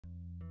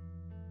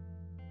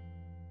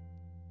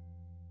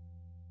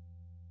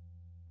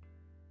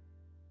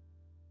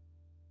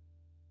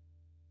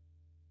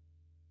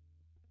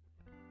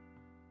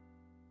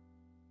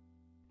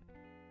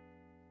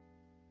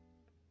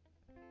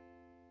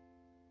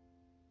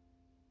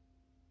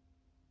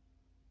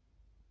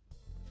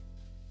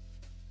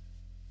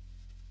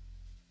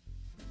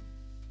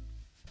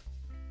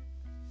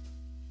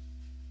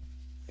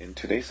In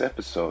today's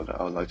episode,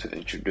 I would like to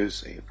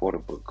introduce a photo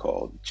book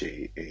called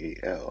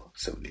JAL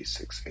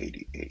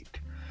 7688,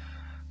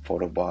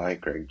 photo by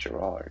Greg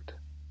Girard.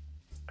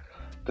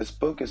 This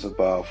book is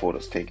about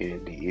photos taken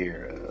in the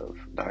year of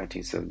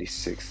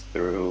 1976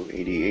 through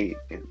 88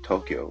 in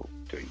Tokyo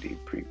during the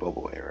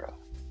pre-bubble era.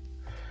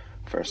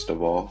 First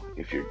of all,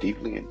 if you're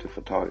deeply into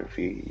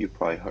photography, you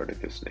probably heard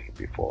of his name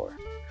before.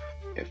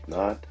 If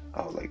not,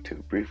 I would like to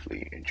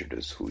briefly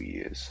introduce who he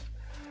is.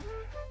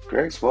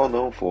 Greg's well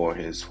known for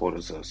his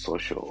photos of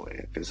social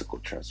and physical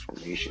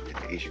transformation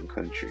in Asian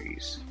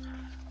countries.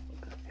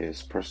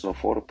 His personal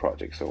photo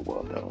projects are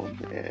well known,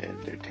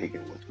 and they're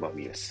taken with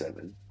Mamiya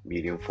 7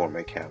 medium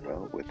format camera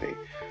with a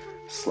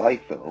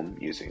slide film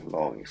using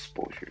long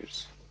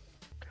exposures.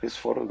 His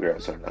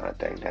photographs are not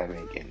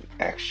dynamic in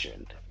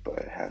action,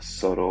 but has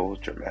subtle,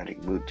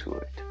 dramatic mood to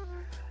it.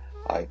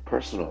 I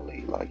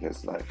personally like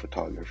his night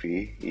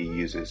photography. He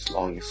uses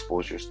long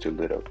exposures to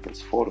lit up his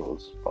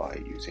photos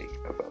by using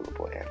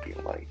available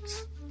ambient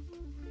lights.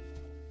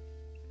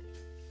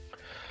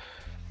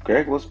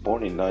 Greg was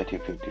born in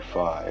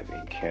 1955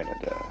 in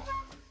Canada.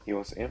 He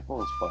was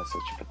influenced by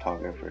such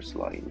photographers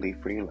like Lee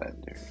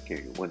Freelander,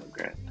 Gary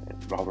Winogrand,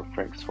 and Robert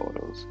Frank's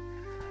photos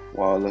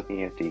while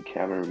looking at the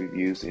camera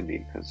reviews in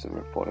the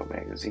consumer photo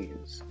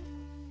magazines.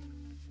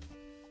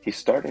 He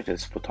started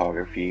his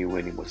photography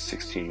when he was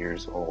 16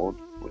 years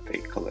old with a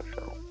color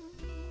film.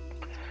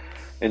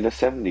 In the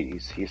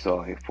 70s, he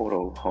saw a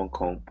photo of Hong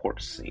Kong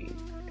port scene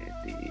in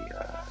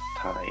the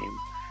Time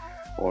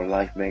or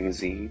Life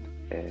magazine,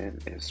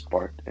 and it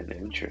sparked an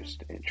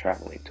interest in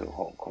traveling to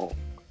Hong Kong.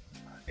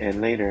 And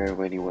later,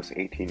 when he was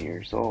 18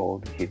 years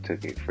old, he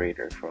took a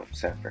freighter from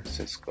San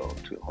Francisco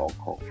to Hong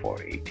Kong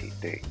for 18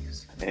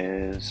 days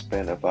and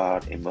spent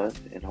about a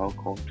month in Hong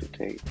Kong to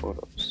take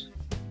photos.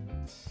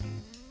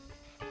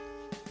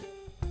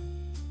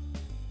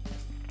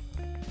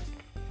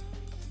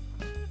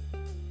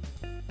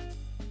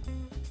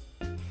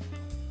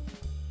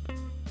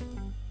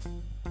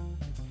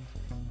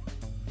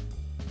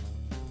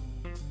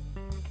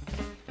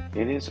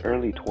 In his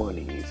early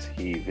 20s,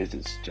 he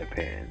visits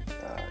Japan,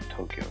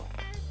 Tokyo.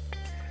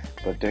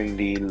 But during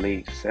the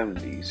late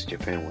 70s,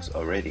 Japan was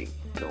already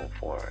known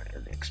for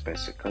an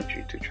expensive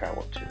country to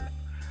travel to,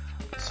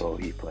 so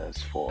he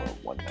plans for a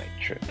one-night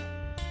trip.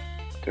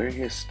 During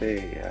his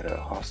stay at a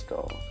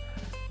hostel,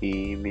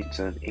 he meets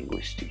an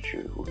English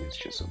teacher who is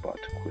just about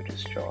to quit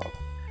his job.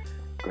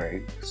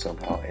 Greg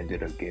somehow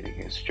ended up getting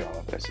his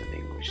job as an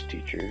English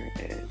teacher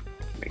and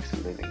makes a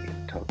living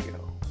in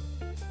Tokyo.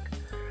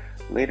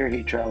 Later,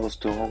 he travels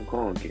to Hong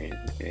Kong again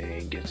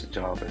and gets a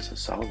job as a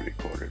sound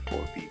recorder for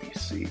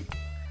BBC.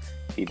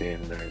 He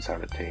then learns how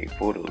to take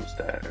photos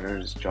that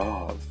earns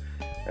job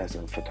as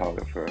a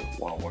photographer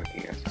while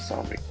working as a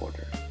sound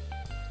recorder.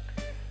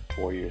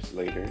 4 years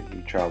later,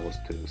 he travels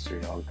to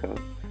Sri Lanka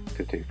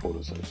to take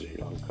photos of Sri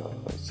Lanka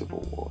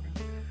Civil War.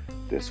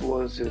 This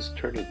was his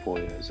turning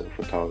point as a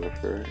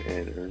photographer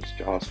and earns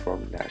jobs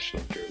from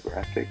National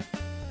Geographic,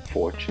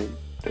 Fortune,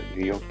 the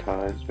New York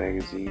Times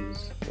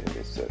magazines, and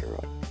etc.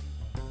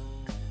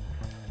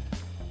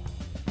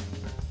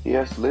 He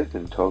has lived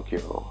in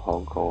Tokyo,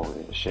 Hong Kong,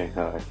 and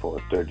Shanghai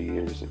for 30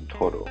 years in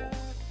total,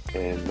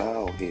 and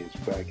now he is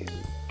back in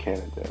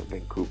Canada,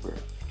 Vancouver.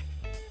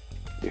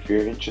 If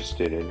you're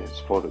interested in his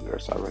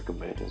photographs, I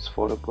recommend his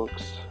photo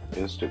books,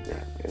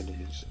 Instagram, and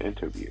his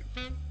interview.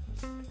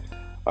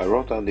 I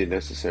wrote down the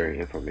necessary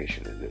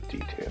information in the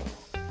detail.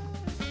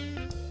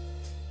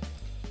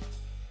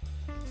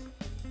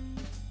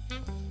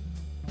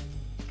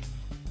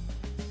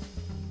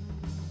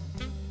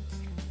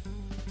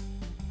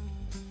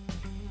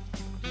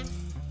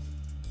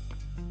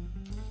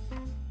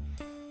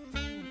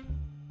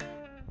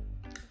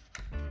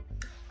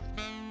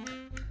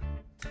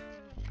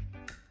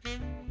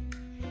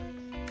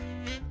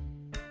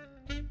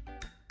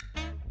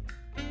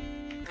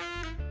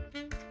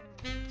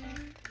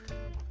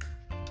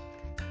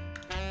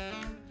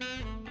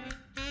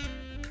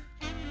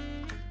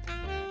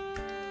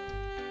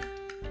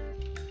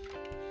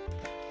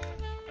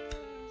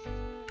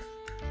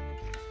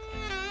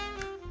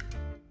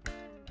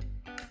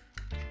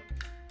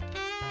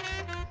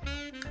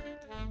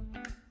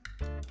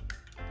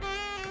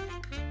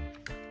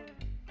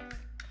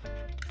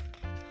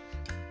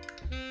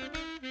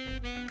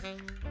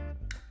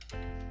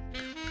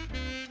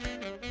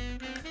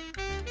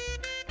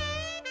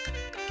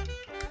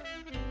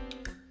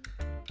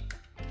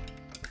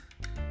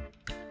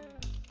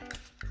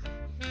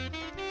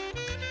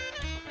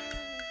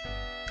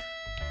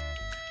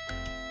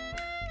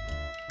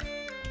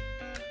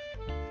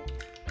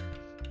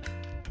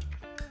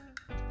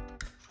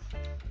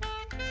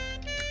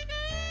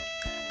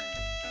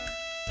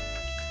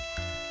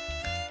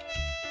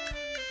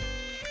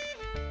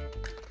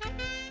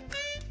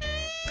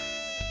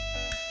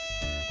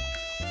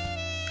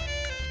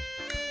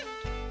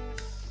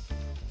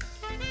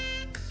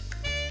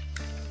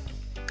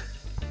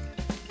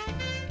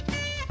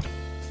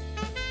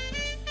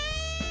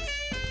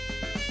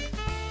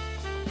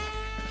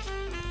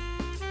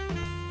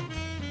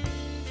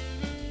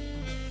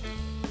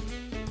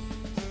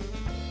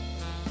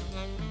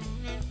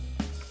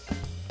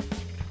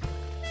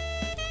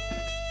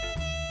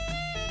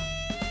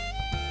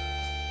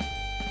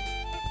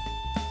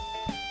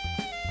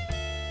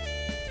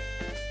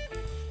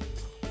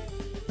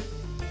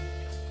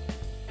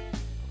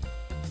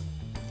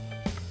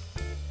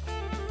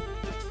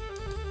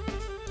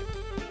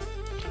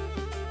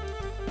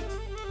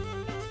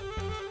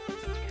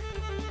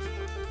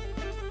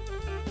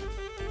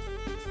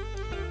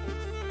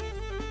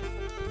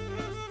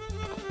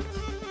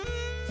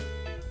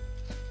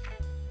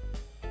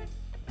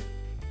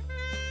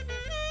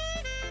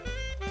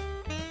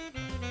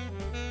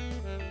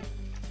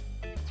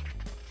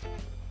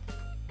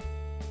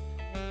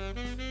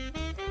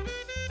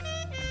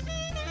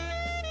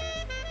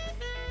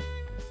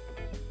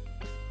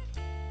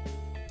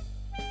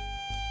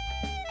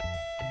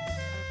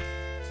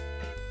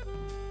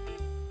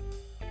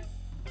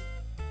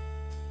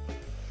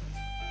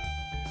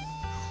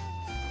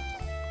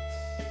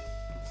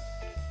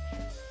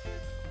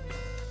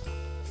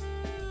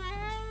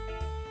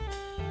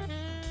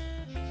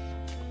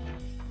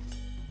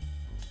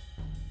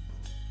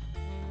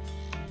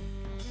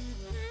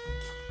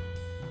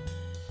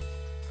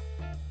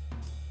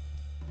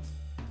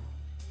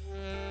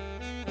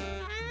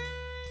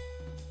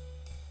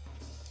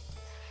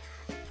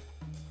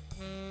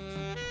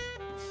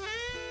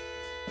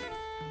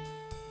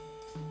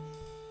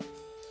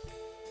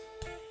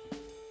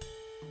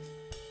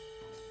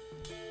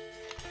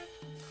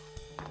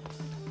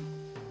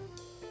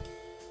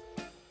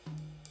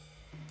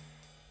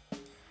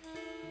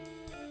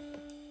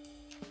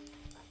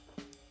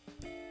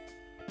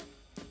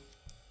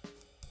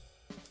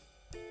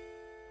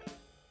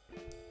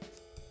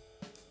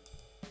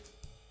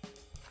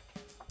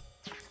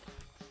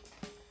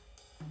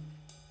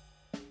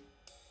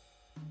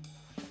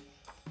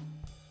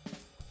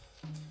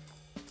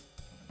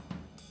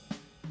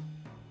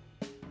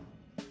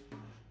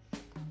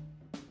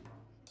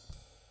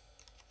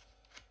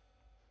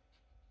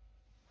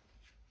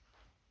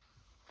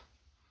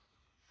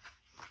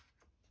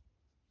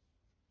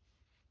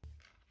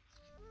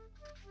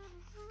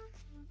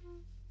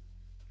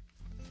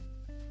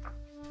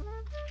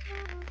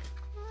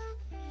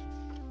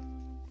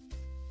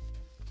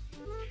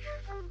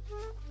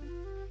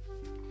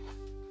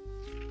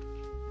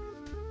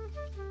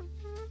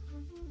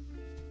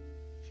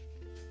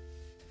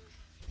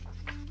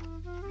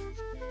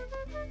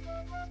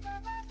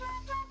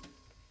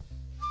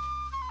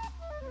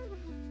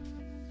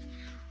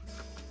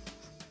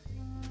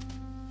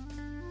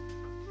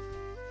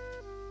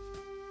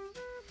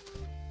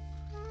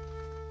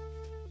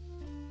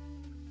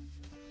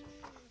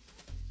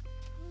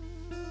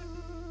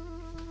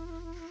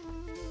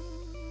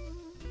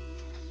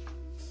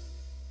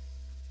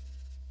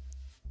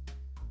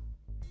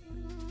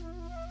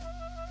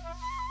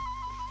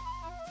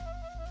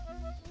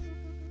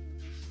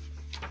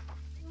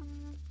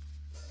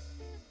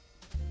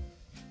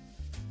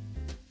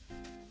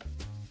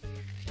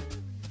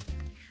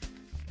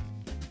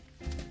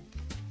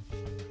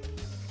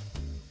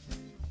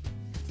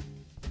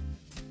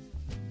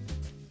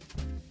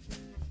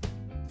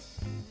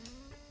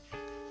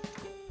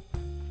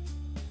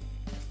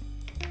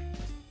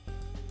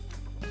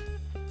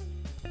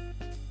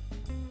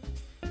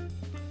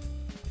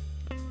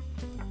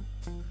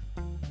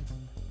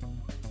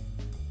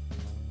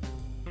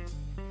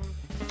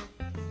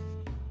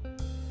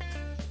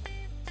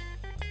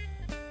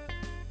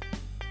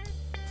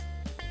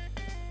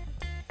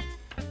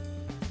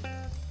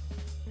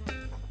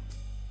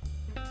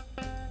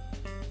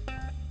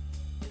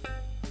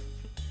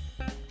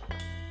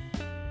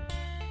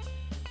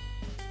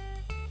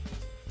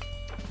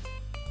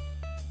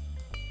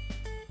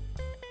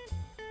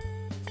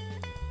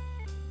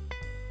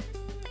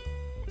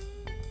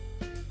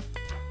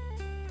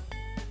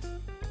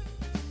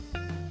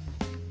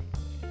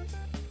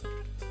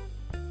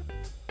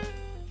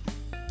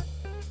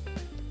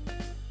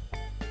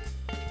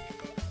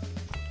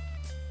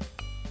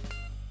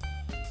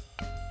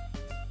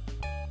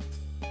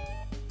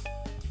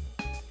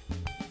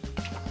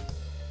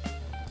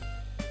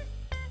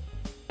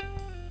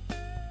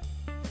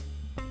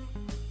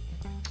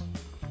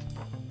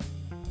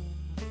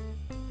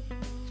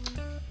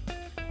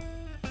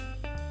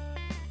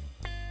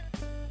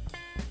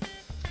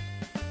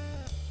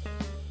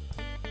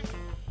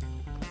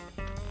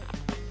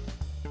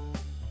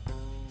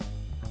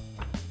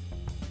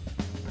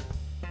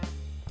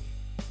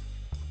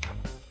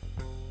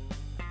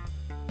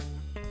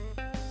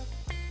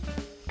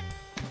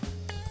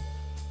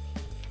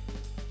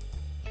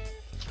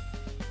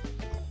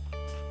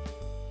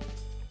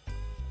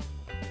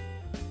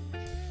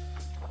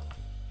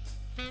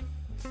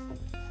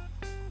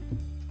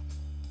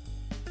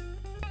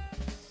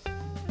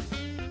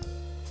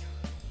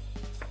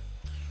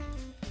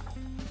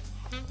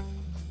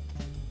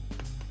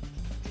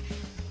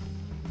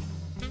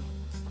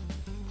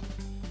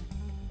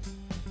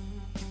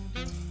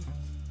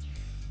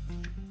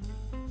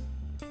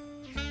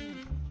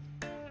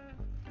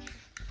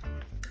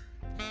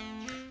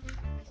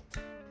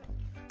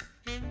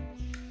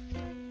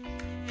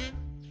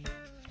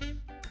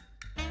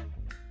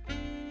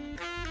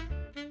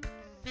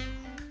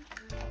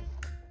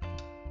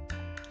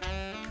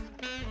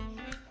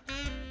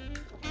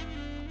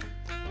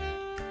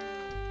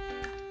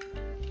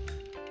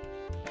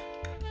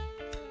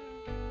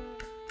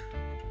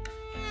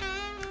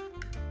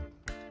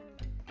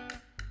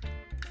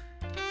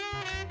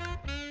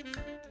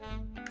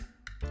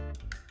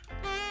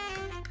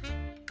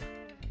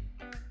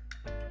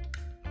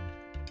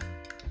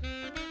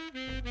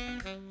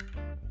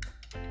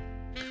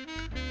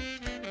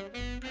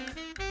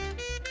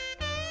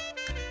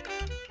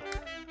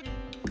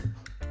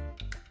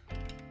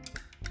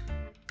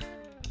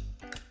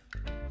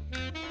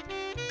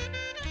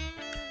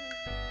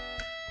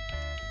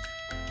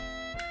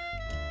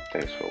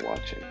 Thanks for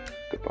watching.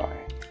 Goodbye.